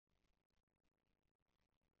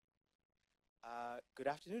Good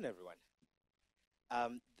afternoon, everyone.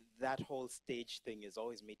 That whole stage thing is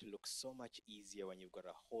always made to look so much easier when you've got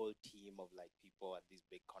a whole team of like people at these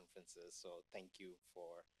big conferences. So thank you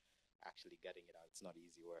for actually getting it out. It's not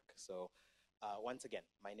easy work. So once again,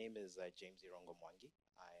 my name is James Irongo Mwangi.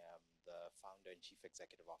 I am the founder and chief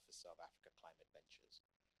executive officer of Africa Climate Ventures.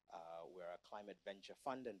 We're a climate venture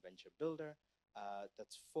fund and venture builder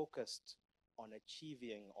that's focused on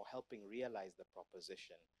achieving or helping realize the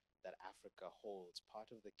proposition that Africa holds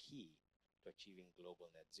part of the key to achieving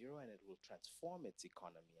global net zero, and it will transform its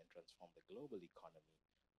economy and transform the global economy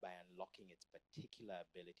by unlocking its particular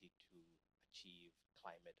ability to achieve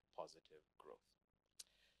climate positive growth.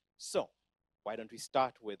 So why don't we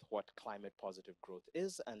start with what climate positive growth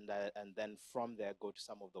is, and then from there go to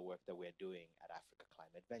some of the work that we're doing at Africa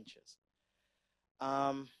Climate Ventures.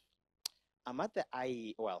 I'm at the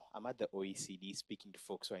I'm at the OECD speaking to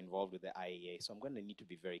folks who are involved with the IEA, so I'm going to need to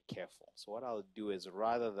be very careful. So what I'll do is,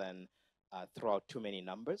 rather than throw out too many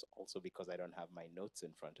numbers, also because I don't have my notes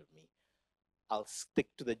in front of me, I'll stick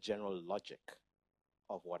to the general logic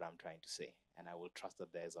of what I'm trying to say. And I will trust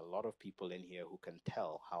that there's a lot of people in here who can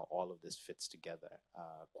tell how all of this fits together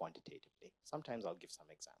quantitatively. Sometimes I'll give some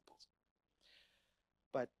examples.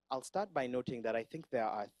 But I'll start by noting that I think there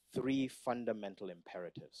are three fundamental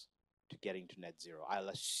imperatives to getting to net zero. I'll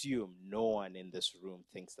assume no one in this room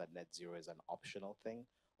thinks that net zero is an optional thing,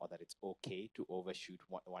 or that it's okay to overshoot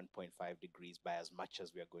 1.5 degrees by as much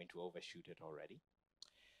as we are going to overshoot it already.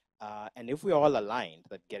 And if we're all aligned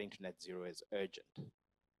that getting to net zero is urgent,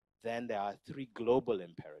 then there are three global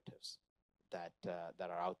imperatives that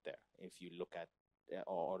are out there, if you look at,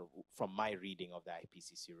 or from my reading of the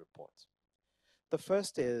IPCC reports. The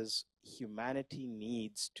first is humanity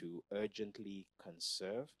needs to urgently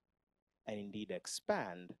conserve and indeed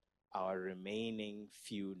expand our remaining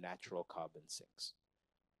few natural carbon sinks: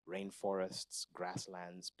 rainforests,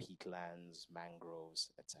 grasslands, peatlands,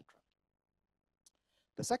 mangroves, etc.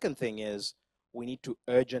 The second thing is we need to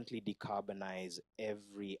urgently decarbonize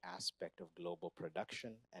every aspect of global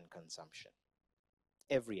production and consumption.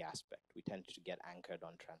 Every aspect. We tend to get anchored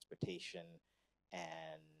on transportation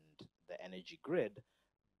and the energy grid,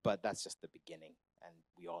 but that's just the beginning. And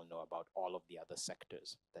we all know about all of the other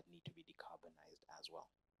sectors that need to be decarbonized as well.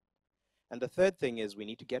 And the third thing is we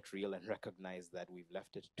need to get real and recognize that we've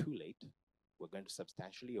left it too late. We're going to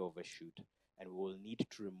substantially overshoot, and we will need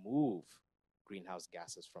to remove greenhouse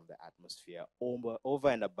gases from the atmosphere over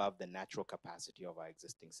and above the natural capacity of our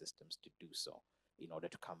existing systems to do so in order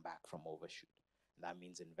to come back from overshoot. And that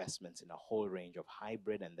means investments in a whole range of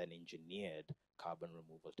hybrid and then engineered carbon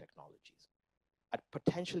removal technologies at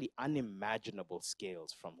potentially unimaginable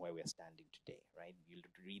scales from where we're standing today, right? You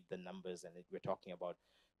read the numbers and we're talking about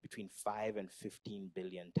between 5 and 15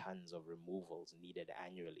 billion tons of removals needed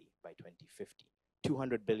annually by 2050.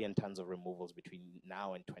 200 billion tons of removals between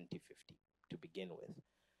now and 2050 to begin with.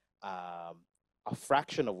 A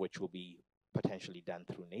fraction of which will be potentially done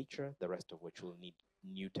through nature, the rest of which will need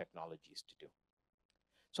new technologies to do.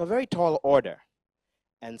 So a very tall order.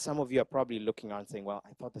 And some of you are probably looking around saying, well,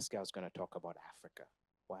 I thought this guy was going to talk about Africa.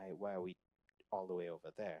 Why are we all the way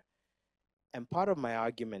over there? And part of my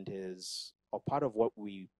argument is, or part of what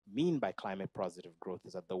we mean by climate positive growth,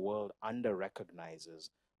 is that the world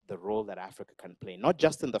under-recognizes the role that Africa can play, not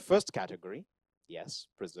just in the first category, yes,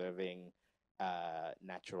 preserving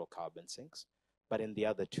natural carbon sinks, but in the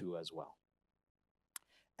other two as well.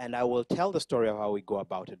 And I will tell the story of how we go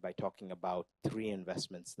about it by talking about three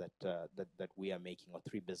investments that we are making, or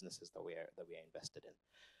three businesses that we are invested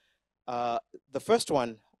in. The first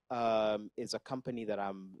one is a company that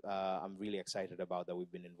I'm really excited about, that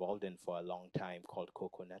we've been involved in for a long time, called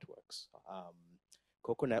Cocoa Networks.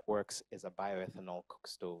 Cocoa Networks is a bioethanol cook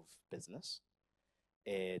stove business.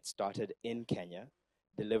 It started in Kenya,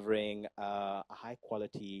 delivering a high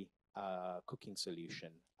quality cooking solution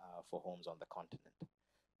for homes on the continent.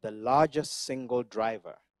 The largest single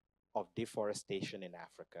driver of deforestation in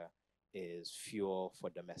Africa is fuel for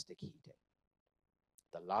domestic heating.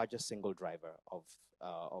 The largest single driver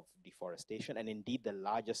of deforestation, and indeed the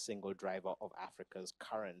largest single driver of Africa's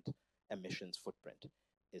current emissions footprint,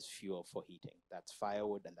 is fuel for heating. That's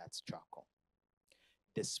firewood and that's charcoal.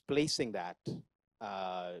 Displacing that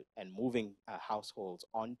and moving households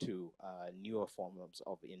onto newer forms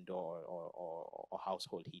of indoor or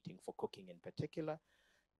household heating for cooking in particular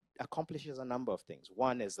accomplishes a number of things.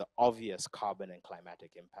 One is the obvious carbon and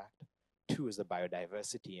climatic impact. Two is the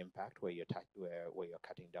biodiversity impact, where you're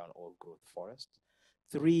cutting down old growth forests.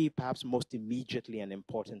 Three, perhaps most immediately and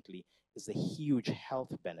importantly, is the huge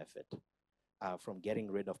health benefit from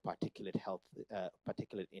getting rid of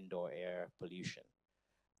particulate indoor air pollution.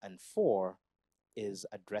 And four, is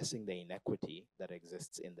addressing the inequity that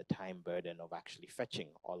exists in the time burden of actually fetching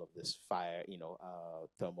all of this fire,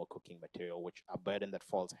 thermal cooking material, which a burden that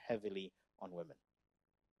falls heavily on women.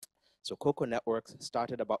 So Cocoa Networks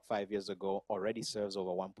started about 5 years ago, already serves over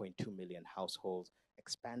 1.2 million households,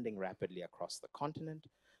 expanding rapidly across the continent,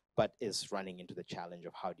 but is running into the challenge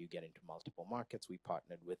of how do you get into multiple markets. We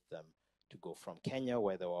partnered with them to go from Kenya,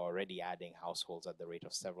 where they were already adding households at the rate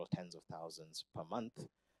of several tens of thousands per month,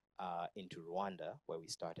 into Rwanda, where we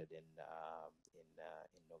started in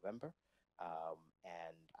November.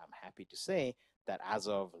 And I'm happy to say that as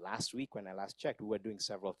of last week, when I last checked, we were doing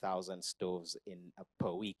several thousand stoves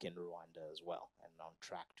per week in Rwanda as well, and on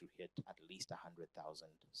track to hit at least 100,000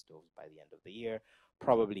 stoves by the end of the year,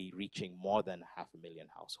 probably reaching more than 500,000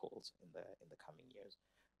 households in the coming years.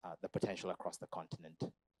 The potential across the continent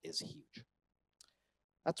is huge.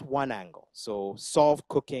 That's one angle. So solve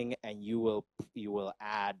cooking, and you will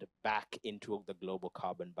add back into the global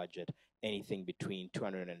carbon budget anything between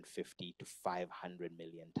 250 to 500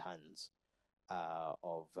 million tons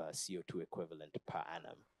of CO2 equivalent per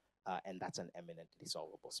annum, and that's an eminently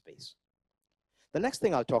solvable space. The next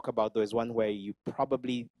thing I'll talk about, though, is one where you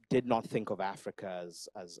probably did not think of Africa as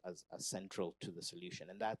central to the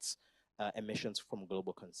solution, and that's emissions from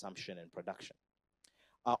global consumption and production.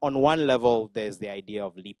 On one level, there's the idea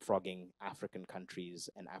of leapfrogging African countries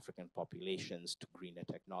and African populations to greener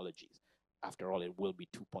technologies. After all, it will be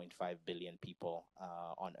 2.5 billion people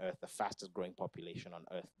on Earth, the fastest growing population on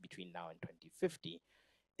Earth between now and 2050.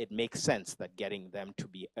 It makes sense that getting them to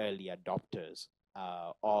be early adopters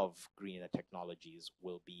of greener technologies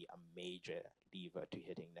will be a major lever to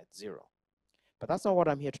hitting net zero. But that's not what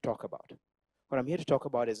I'm here to talk about. What I'm here to talk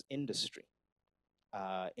about is industry,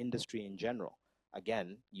 industry in general.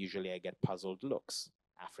 Again, usually I get puzzled looks.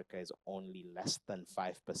 Africa is only less than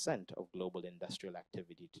 5% of global industrial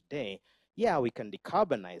activity today. Yeah, we can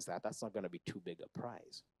decarbonize that. That's not going to be too big a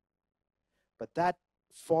prize. But that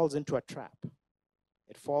falls into a trap.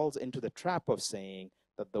 It falls into the trap of saying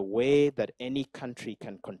that the way that any country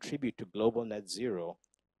can contribute to global net zero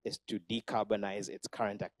is to decarbonize its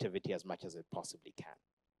current activity as much as it possibly can.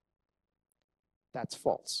 That's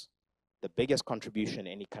false. The biggest contribution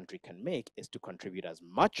any country can make is to contribute as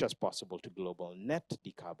much as possible to global net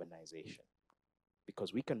decarbonization,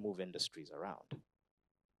 because we can move industries around.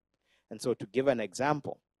 And so to give an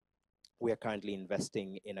example, we are currently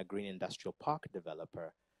investing in a green industrial park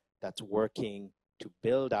developer that's working to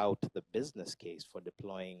build out the business case for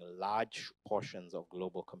deploying large portions of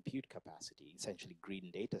global compute capacity, essentially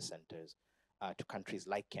green data centers, to countries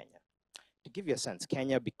like Kenya. To give you a sense,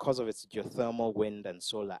 Kenya, because of its geothermal, wind, and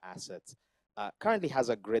solar assets, currently has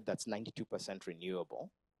a grid that's 92%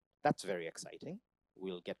 renewable. That's very exciting.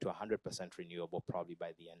 We'll get to 100% renewable probably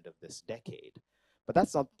by the end of this decade. But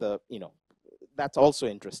that's not that's also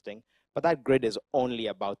interesting. But that grid is only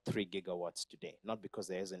about 3 gigawatts today, not because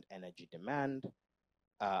there isn't energy demand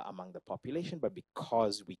among the population, but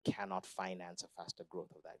because we cannot finance a faster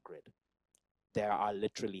growth of that grid. There are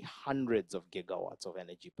literally hundreds of gigawatts of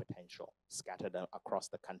energy potential scattered across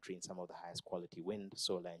the country in some of the highest quality wind,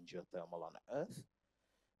 solar, and geothermal on Earth.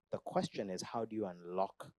 The question is, how do you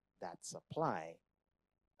unlock that supply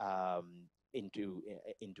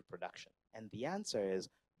into production? And the answer is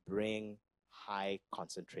bring high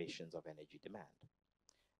concentrations of energy demand.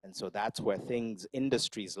 And so that's where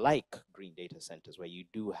industries like green data centers, where you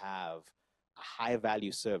do have a high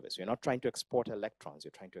value service. You're not trying to export electrons,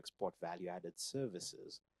 you're trying to export value added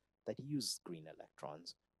services that use green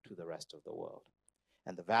electrons to the rest of the world.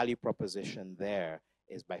 And the value proposition there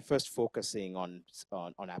is by first focusing on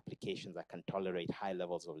applications that can tolerate high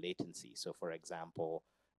levels of latency. So for example,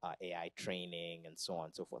 AI training and so on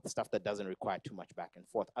and so forth, stuff that doesn't require too much back and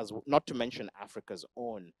forth, not to mention Africa's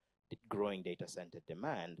own growing data center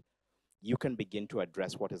demand. You can begin to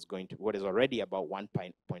address what is already about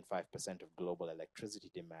 1.5% of global electricity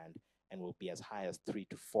demand, and will be as high as 3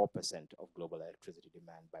 to 4% of global electricity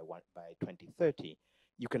demand by 2030.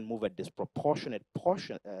 You can move a disproportionate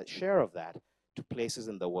share of that to places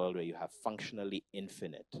in the world where you have functionally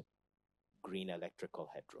infinite green electrical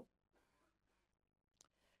headroom.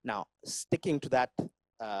 Now, sticking to that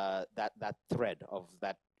thread of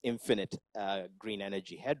that infinite green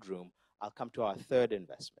energy headroom, I'll come to our third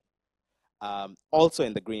investment. Also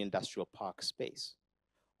in the green industrial park space,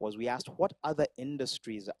 was we asked what other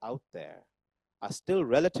industries out there are still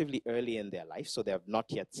relatively early in their life, so they have not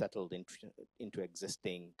yet settled into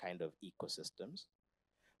existing kind of ecosystems,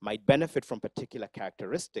 might benefit from particular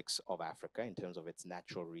characteristics of Africa in terms of its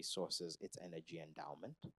natural resources, its energy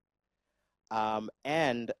endowment,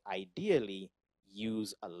 and ideally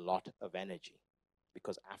use a lot of energy.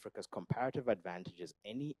 because Africa's comparative advantage is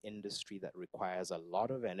any industry that requires a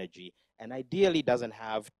lot of energy and ideally doesn't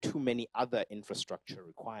have too many other infrastructure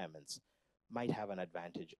requirements might have an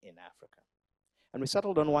advantage in Africa. And we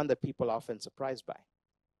settled on one that people are often surprised by.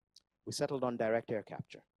 We settled on direct air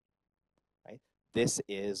capture, right? This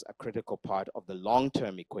is a critical part of the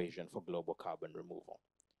long-term equation for global carbon removal.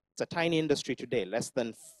 It's a tiny industry today, less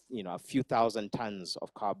than a few thousand tons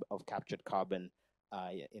of captured carbon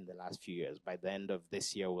in the last few years. By the end of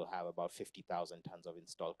this year, we'll have about 50,000 tons of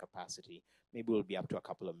installed capacity. Maybe we'll be up to a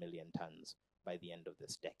couple of million tons by the end of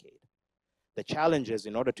this decade. The challenge is,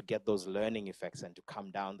 in order to get those learning effects and to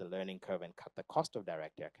come down the learning curve and cut the cost of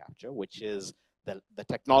direct air capture, which is the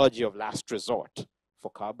technology of last resort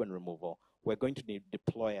for carbon removal, we're going to need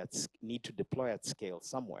to deploy at scale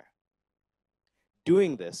somewhere.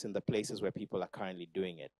 Doing this in the places where people are currently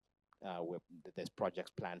doing it, where there's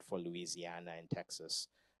projects planned for Louisiana and Texas,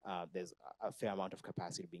 there's a fair amount of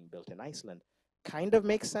capacity being built in Iceland, kind of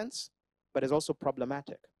makes sense, but is also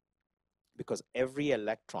problematic. Because every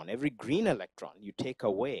electron, every green electron you take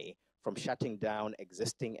away from shutting down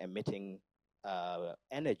existing emitting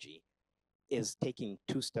energy is taking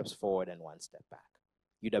 2 steps forward and 1 step back.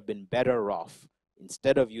 You'd have been better off,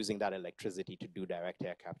 instead of using that electricity to do direct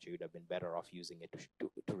air capture, you'd have been better off using it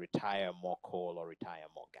to retire more coal or retire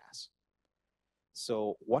more gas.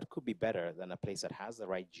 So what could be better than a place that has the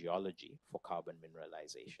right geology for carbon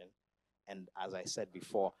mineralization, and as I said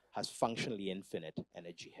before, has functionally infinite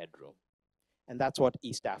energy headroom? And that's what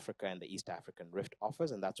East Africa and the East African Rift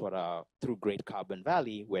offers, and that's what through Great Carbon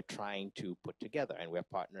Valley, we're trying to put together. And we're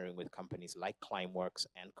partnering with companies like Climeworks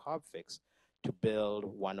and Carbfix to build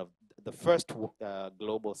one of the first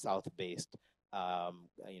global South-based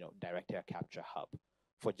direct air capture hub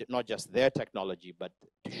for not just their technology, but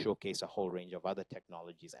to showcase a whole range of other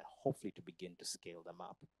technologies and hopefully to begin to scale them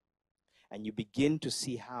up. And you begin to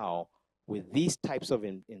see how, with these types of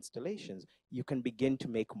installations, you can begin to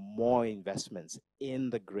make more investments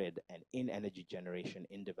in the grid and in energy generation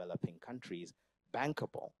in developing countries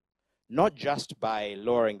bankable, not just by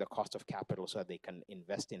lowering the cost of capital so they can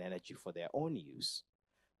invest in energy for their own use,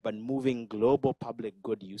 but moving global public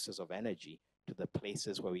good uses of energy to the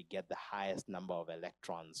places where we get the highest number of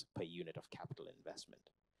electrons per unit of capital investment.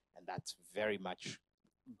 And that's very much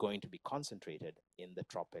going to be concentrated in the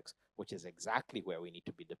tropics, which is exactly where we need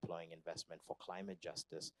to be deploying investment for climate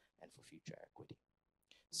justice and for future equity.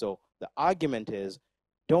 So the argument is,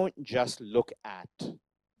 don't just look at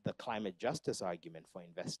the climate justice argument for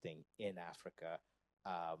investing in Africa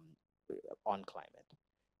on climate.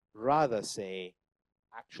 Rather say,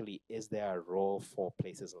 actually, is there a role for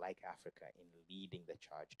places like Africa in leading the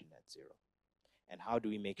charge to net zero? And how do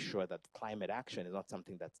we make sure that climate action is not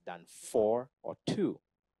something that's done for or to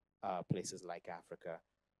places like Africa,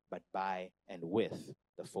 but by and with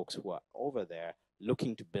the folks who are over there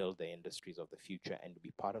looking to build the industries of the future and to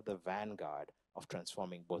be part of the vanguard of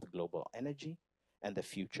transforming both global energy and the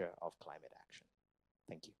future of climate action.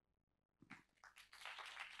 Thank you.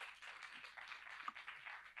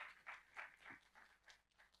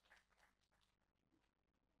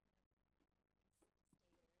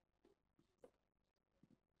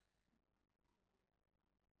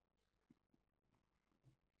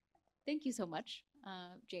 Thank you so much,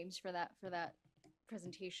 James, for that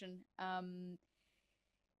presentation.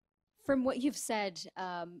 From what you've said,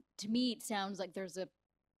 to me, it sounds like there's a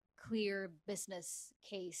clear business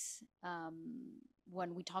case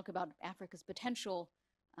when we talk about Africa's potential.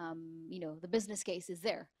 The business case is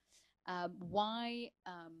there. Why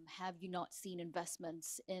have you not seen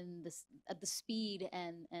investments in this at the speed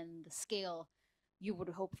and the scale you would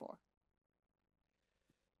hope for?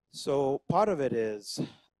 So part of it is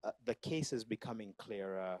the case is becoming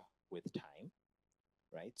clearer with time,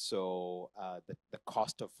 right? So the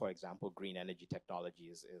cost of, for example, green energy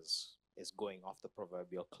technologies is going off the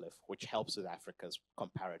proverbial cliff, which helps with Africa's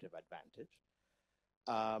comparative advantage.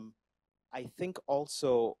 I think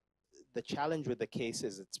also the challenge with the case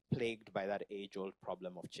is it's plagued by that age-old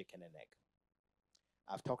problem of chicken and egg.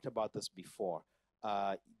 I've talked about this before.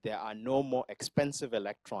 There are no more expensive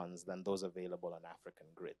electrons than those available on African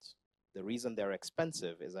grids. The reason they're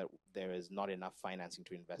expensive is that there is not enough financing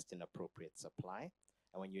to invest in appropriate supply.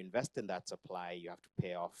 And when you invest in that supply, you have to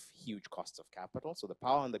pay off huge costs of capital. So the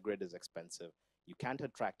power on the grid is expensive. You can't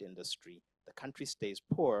attract industry. The country stays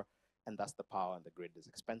poor, and thus the power on the grid is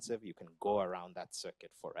expensive. You can go around that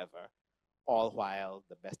circuit forever, all while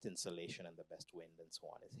the best insulation and the best wind and so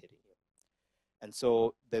on is hitting you. And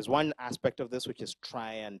so there's one aspect of this, which is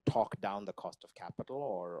try and talk down the cost of capital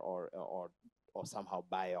or somehow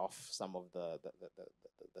buy off some of the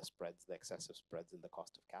spreads, the excessive spreads in the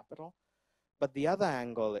cost of capital. But the other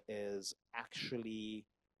angle is actually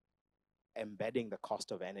embedding the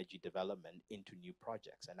cost of energy development into new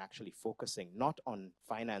projects and actually focusing not on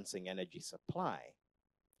financing energy supply,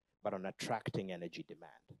 but on attracting energy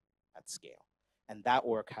demand at scale. And that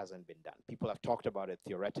work hasn't been done. People have talked about it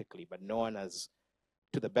theoretically, but no one has,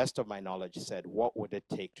 to the best of my knowledge, said what would it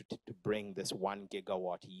take to bring this 1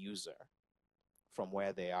 gigawatt user from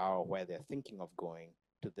where they are or where they're thinking of going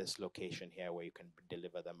to this location here where you can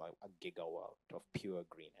deliver them a gigawatt of pure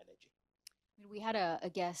green energy. We had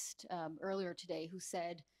a guest earlier today who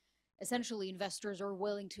said essentially investors are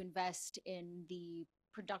willing to invest in the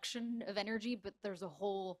production of energy, but there's a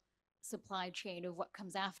whole supply chain of what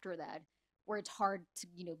comes after that where it's hard to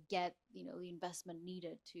get the investment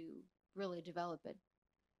needed to really develop it.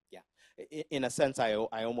 Yeah, in a sense, I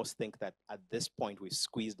almost think that at this point we've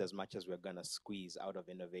squeezed as much as we're going to squeeze out of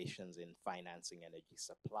innovations in financing energy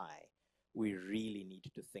supply. We really need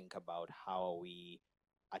to think about how are we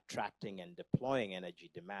attracting and deploying energy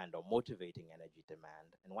demand or motivating energy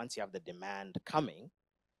demand. And once you have the demand coming,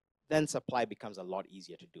 then supply becomes a lot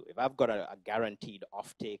easier to do. If I've got a guaranteed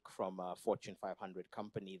offtake from a Fortune 500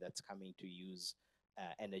 company that's coming to use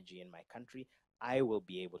energy in my country, I will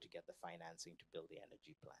be able to get the financing to build the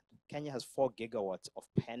energy plant. Kenya has 4 gigawatts of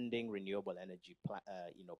pending renewable energy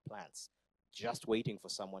plants, just waiting for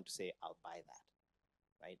someone to say, "I'll buy that."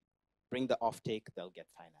 Right? Bring the offtake, they'll get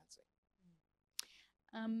financing.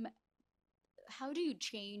 How do you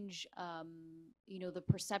change, the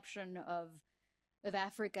perception of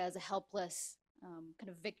Africa as a helpless kind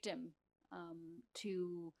of victim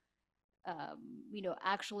to,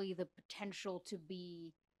 actually the potential to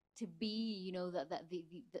be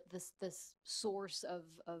this source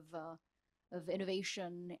of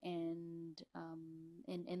innovation and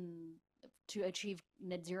to achieve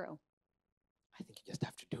net zero? I think you just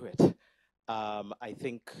have to do it. I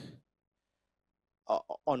think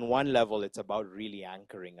on one level, it's about really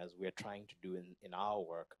anchoring, as we're trying to do in our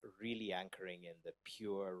work, really anchoring in the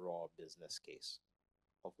pure raw business case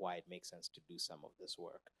of why it makes sense to do some of this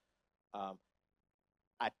work.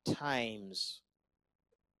 At times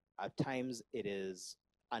it is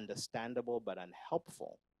understandable but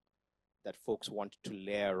unhelpful that folks want to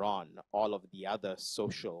layer on all of the other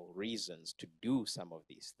social reasons to do some of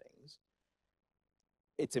these things.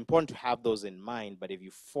 It's important to have those in mind, but if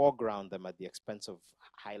you foreground them at the expense of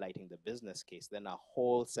highlighting the business case, then a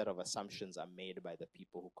whole set of assumptions are made by the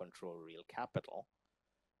people who control real capital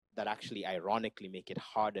that actually ironically make it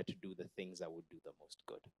harder to do the things that would do the most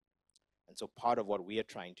good. And so part of what we are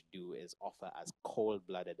trying to do is offer as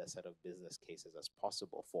cold-blooded a set of business cases as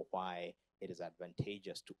possible for why it is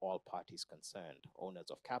advantageous to all parties concerned,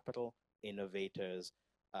 owners of capital, innovators,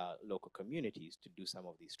 local communities, to do some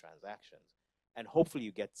of these transactions. And hopefully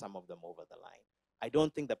you get some of them over the line. I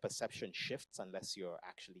don't think the perception shifts unless you're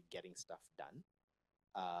actually getting stuff done.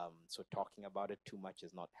 So talking about it too much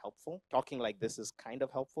is not helpful. Talking like this is kind of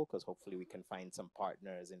helpful because hopefully we can find some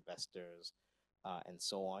partners, investors, and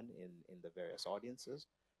so on in the various audiences.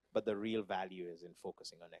 But the real value is in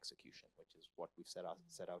focusing on execution, which is what we've set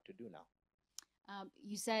out to do now.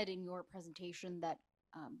 You said in your presentation that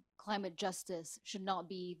climate justice should not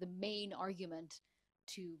be the main argument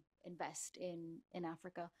to invest in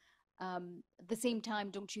Africa. At the same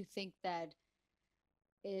time, don't you think that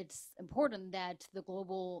it's important that the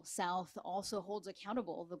global South also holds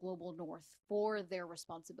accountable the global North for their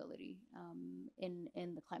responsibility in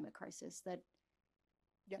the climate crisis? That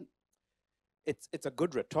yeah, it's a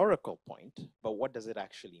good rhetorical point, but what does it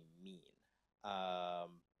actually mean?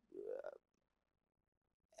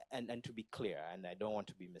 And to be clear, and I don't want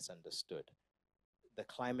to be misunderstood, the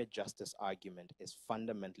climate justice argument is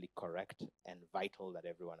fundamentally correct and vital that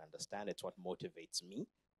everyone understand. It's what motivates me.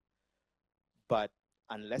 But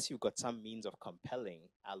unless you've got some means of compelling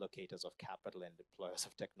allocators of capital and deployers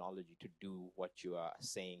of technology to do what you are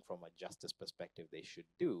saying from a justice perspective they should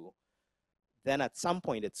do, then at some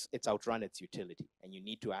point it's outrun its utility. And you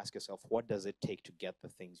need to ask yourself, what does it take to get the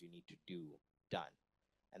things you need to do done?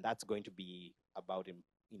 And that's going to be about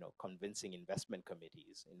convincing investment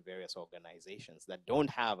committees in various organizations that don't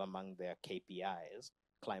have among their KPIs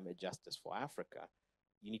climate justice for Africa.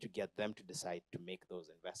 You need to get them to decide to make those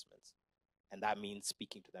investments. And that means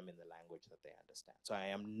speaking to them in the language that they understand. So I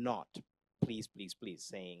am not, please,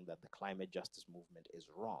 saying that the climate justice movement is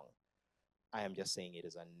wrong. I am just saying it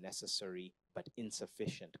is a necessary but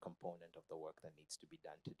insufficient component of the work that needs to be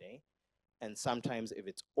done today. And sometimes if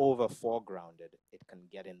it's over foregrounded, it can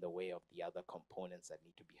get in the way of the other components that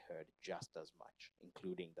need to be heard just as much,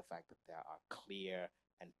 including the fact that there are clear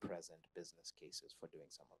and present business cases for doing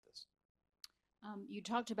some of this. You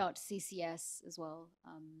talked about CCS as well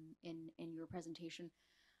in your presentation.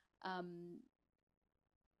 Um,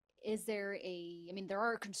 is there I mean, there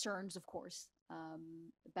are concerns, of course,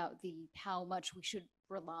 about the how much we should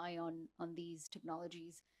rely on these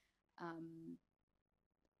technologies. Um,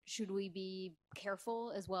 should we be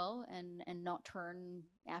careful as well and not turn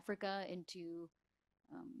Africa into,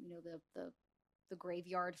 the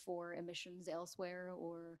graveyard for emissions elsewhere?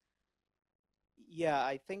 Or Yeah,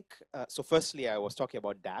 I think so. Firstly, I was talking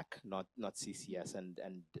about DAC, not CCS, and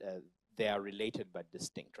they are related but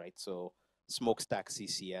distinct, right? So smokestack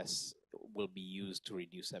CCS will be used to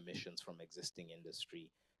reduce emissions from existing industry.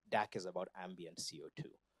 DAC is about ambient CO2,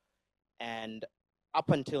 and up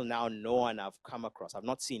until now, no one I've come across, I've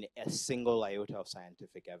not seen a single iota of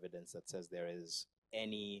scientific evidence that says there is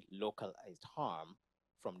any localized harm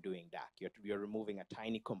from doing DAC. You're removing a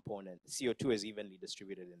tiny component. CO2 is evenly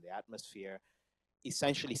distributed in the atmosphere.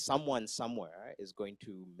 Essentially, someone somewhere is going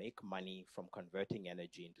to make money from converting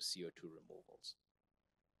energy into CO2 removals.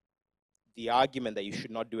 The argument that you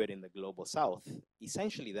should not do it in the global south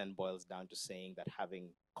essentially then boils down to saying that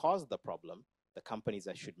having caused the problem, the companies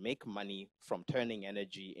that should make money from turning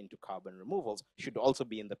energy into carbon removals should also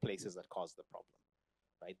be in the places that caused the problem.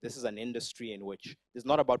 Right? This is an industry in which it's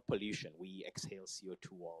not about pollution. We exhale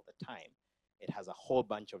CO2 all the time. It has a whole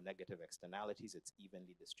bunch of negative externalities. It's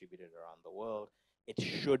evenly distributed around the world. It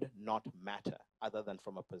should not matter other than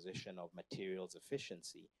from a position of materials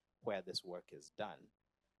efficiency where this work is done.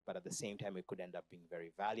 But at the same time, it could end up being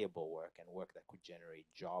very valuable work and work that could generate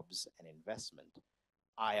jobs and investment.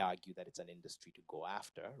 I argue that it's an industry to go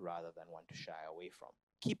after rather than one to shy away from,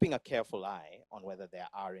 keeping a careful eye on whether there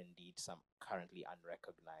are indeed some currently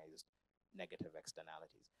unrecognized negative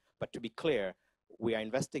externalities. But to be clear, we are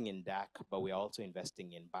investing in DAC, but we are also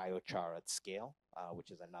investing in biochar at scale,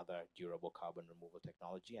 which is another durable carbon removal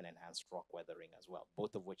technology, and enhanced rock weathering as well,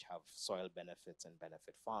 both of which have soil benefits and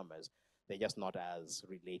benefit farmers. They're just not as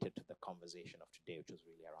related to the conversation of today, which was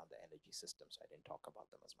really around the energy system, so I didn't talk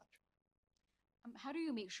about them as much. how do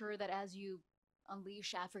you make sure that as you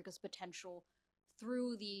unleash Africa's potential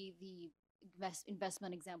through the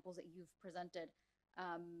investment examples that you've presented,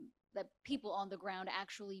 that people on the ground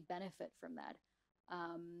actually benefit from that,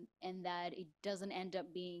 and that it doesn't end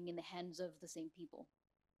up being in the hands of the same people?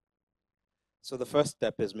 So the first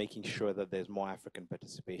step is making sure that there's more African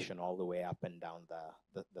participation all the way up and down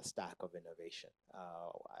the stack of innovation.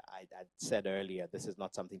 I said earlier, this is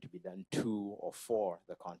not something to be done to or for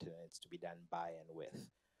the continent, it's to be done by and with.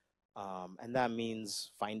 And that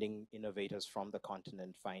means finding innovators from the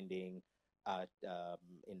continent, finding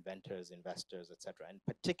inventors, investors, etc. And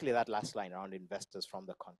particularly that last line around investors from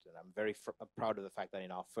the continent. I'm very proud of the fact that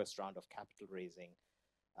in our first round of capital raising,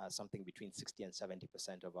 something between 60 and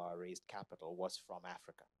 70% of our raised capital was from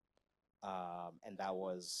Africa. And that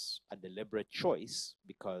was a deliberate choice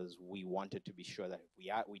because we wanted to be sure that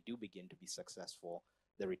if we do begin to be successful,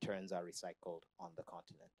 the returns are recycled on the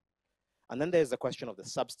continent. And then there's the question of the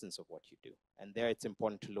substance of what you do. And there it's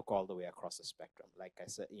important to look all the way across the spectrum. Like I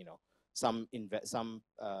said, some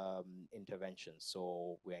interventions.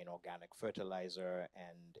 So we're in organic fertilizer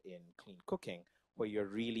and in clean cooking, where you're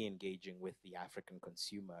really engaging with the African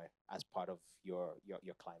consumer as part of your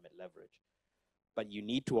climate leverage. But you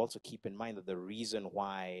need to also keep in mind that the reason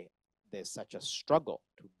why there's such a struggle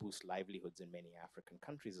to boost livelihoods in many African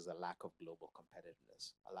countries is a lack of global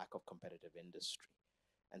competitiveness, a lack of competitive industry.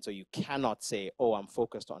 And so you cannot say, oh, I'm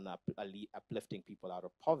focused on uplifting people out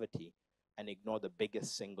of poverty and ignore the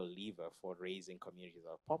biggest single lever for raising communities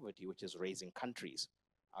out of poverty, which is raising countries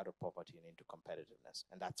out of poverty and into competitiveness.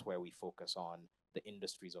 And that's where we focus on the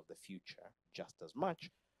industries of the future just as much,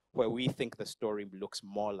 where we think the story looks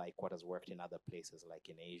more like what has worked in other places like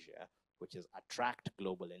in Asia, which is attract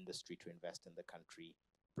global industry to invest in the country,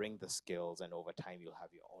 bring the skills, and over time you'll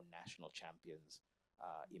have your own national champions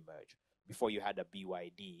emerge. Before you had a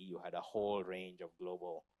BYD, you had a whole range of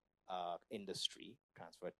global industry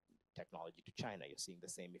transfer technology to China. You're seeing the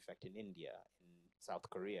same effect in India, in South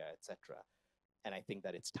Korea, etc. And I think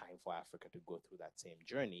that it's time for Africa to go through that same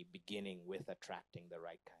journey, beginning with attracting the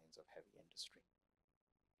right kinds of heavy industry.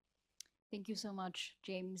 Thank you so much,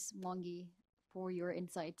 James Mwangi, for your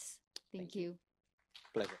insights. Thank you.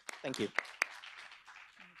 Pleasure. Thank you.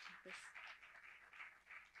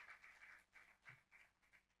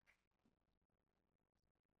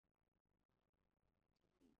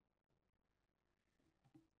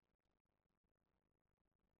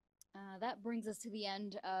 That brings us to the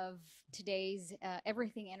end of today's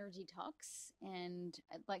Everything Energy Talks. And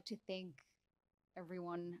I'd like to thank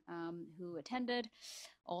everyone who attended,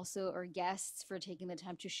 also our guests for taking the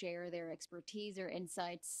time to share their expertise, their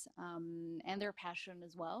insights, and their passion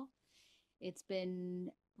as well. It's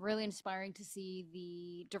been really inspiring to see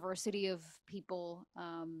the diversity of people,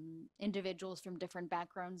 individuals from different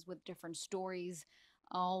backgrounds with different stories,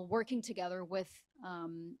 all working together with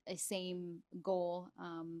a same goal,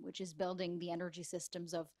 which is building the energy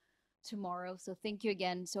systems of tomorrow. So thank you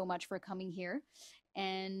again so much for coming here.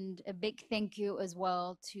 And a big thank you as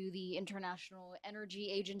well to the International Energy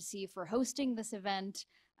Agency for hosting this event.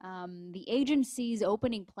 The agency's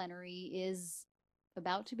opening plenary is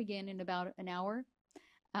about to begin in about an hour.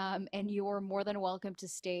 And you're more than welcome to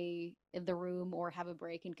stay in the room or have a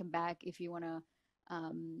break and come back if you want to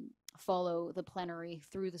follow the plenary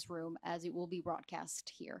through this room, as it will be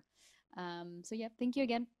broadcast here. So yeah, thank you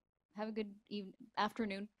again. Have a good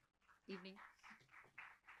afternoon, evening.